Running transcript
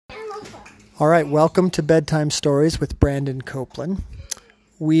All right, welcome to Bedtime Stories with Brandon Copeland.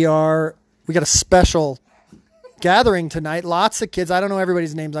 We got a special gathering tonight. Lots of kids. I don't know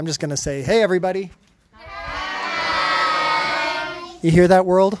everybody's names. I'm just going to say, hey, everybody. Hi. You hear that,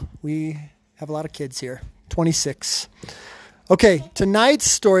 world? We have a lot of kids here. 26. Okay, tonight's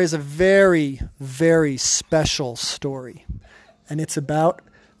story is a very, very special story. And it's about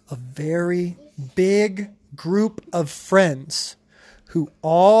a very big group of friends who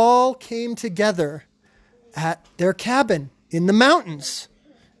all came together at their cabin in the mountains.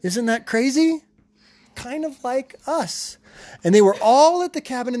 Isn't that crazy? Kind of like us. And they were all at the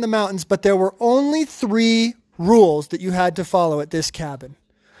cabin in the mountains, but there were only 3 rules that you had to follow at this cabin.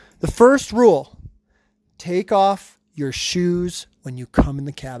 The first rule, take off your shoes when you come in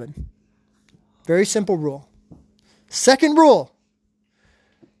the cabin. Very simple rule. Second rule,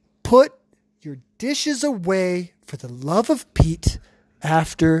 put your dishes away for the love of Pete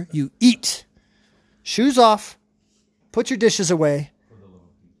after you eat. Shoes off. Put your dishes away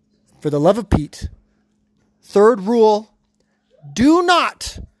for the love of Pete. Third rule, do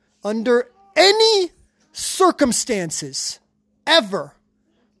not, under any circumstances, ever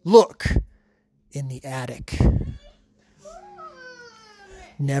look in the attic.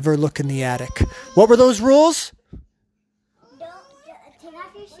 Never look in the attic. What were those rules?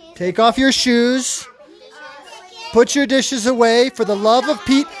 Take off your shoes. Put your dishes away for the love of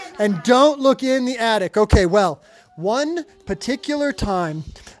Pete, and don't look in the attic. Okay, well, one particular time,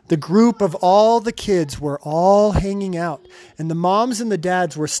 the group of all the kids were all hanging out, and the moms and the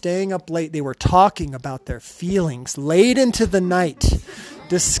dads were staying up late. They were talking about their feelings late into the night,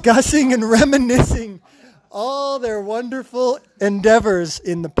 discussing and reminiscing all their wonderful endeavors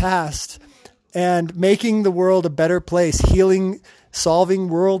in the past and making the world a better place, healing, solving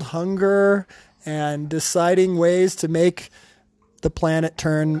world hunger, and deciding ways to make the planet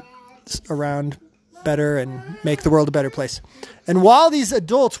turn around better and make the world a better place. And while these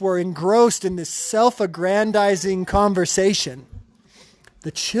adults were engrossed in this self-aggrandizing conversation,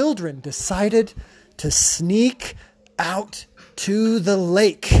 the children decided to sneak out to the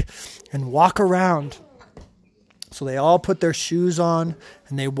lake and walk around. So they all put their shoes on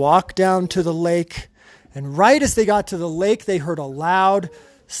and they walked down to the lake. And right as they got to the lake, they heard a loud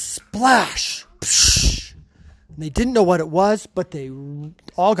splash. And they didn't know what it was, but they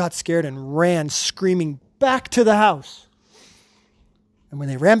all got scared and ran screaming back to the house. And when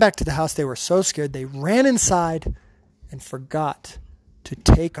they ran back to the house, they were so scared, they ran inside and forgot to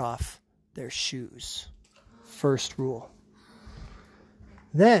take off their shoes. First rule.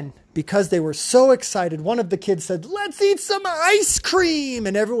 Then, because they were so excited, one of the kids said, "Let's eat some ice cream!"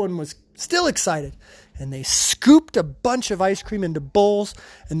 And everyone was still excited. And they scooped a bunch of ice cream into bowls,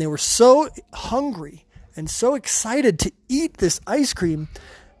 and they were so hungry and so excited to eat this ice cream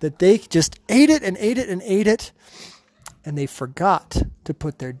that they just ate it and ate it and ate it, and they forgot to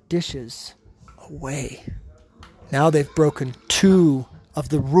put their dishes away. Now they've broken 2 of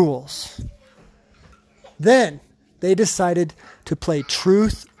the rules. Then they decided to play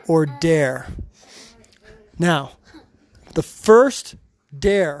truth or dare. Now, the first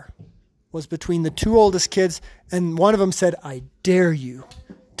dare was between the 2 oldest kids, and one of them said, "I dare you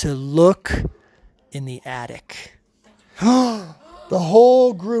to look in the attic." The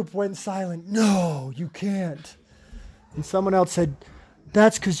whole group went silent. "No, you can't." And someone else said,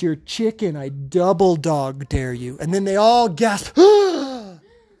 "That's because you're chicken. I double dog dare you." And then they all gasped,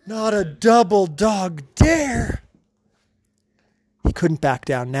 "Not a double dog dare." He couldn't back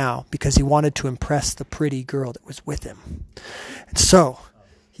down now because he wanted to impress the pretty girl that was with him. And so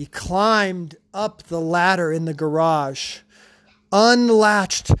he climbed up the ladder in the garage,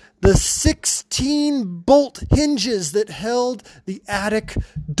 unlatched the 16 bolt hinges that held the attic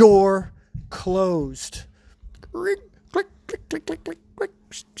door closed. Click, click, click, click, click, click,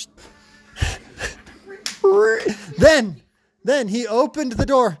 click. Then he opened the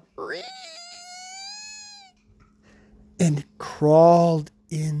door and crawled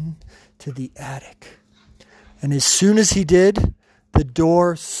into the attic. And as soon as he did, the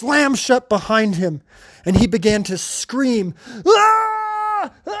door slammed shut behind him, and he began to scream,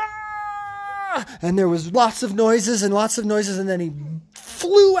 "Ah! Ah!" And there was lots of noises, and then he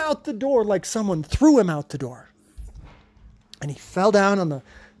flew out the door like someone threw him out the door. And he fell down on the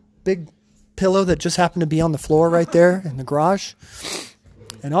big pillow that just happened to be on the floor right there in the garage.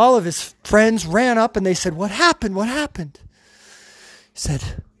 And all of his friends ran up, and they said, "What happened? What happened?" He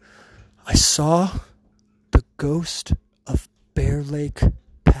said, "I saw the ghost of Bear Lake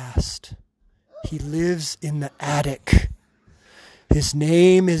past. He lives in the attic. His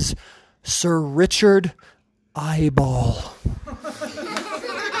name is Sir Richard Eyeball."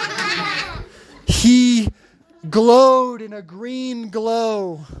 glowed in a green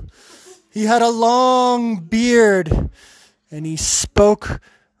glow. He had a long beard, and he spoke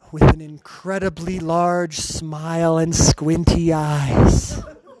with an incredibly large smile and squinty eyes.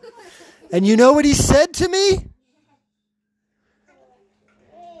 And you know what he said to me?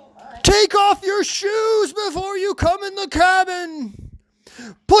 Take off your shoes before you come in the cabin.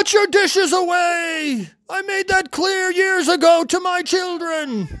 Put your dishes away. I made that clear years ago to my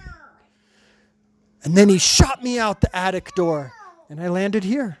children. And then he shot me out the attic door, and I landed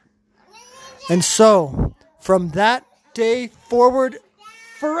here. And so, from that day forward,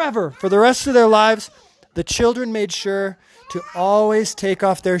 forever, for the rest of their lives, the children made sure to always take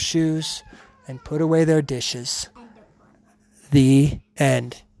off their shoes and put away their dishes. The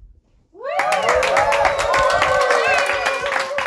end.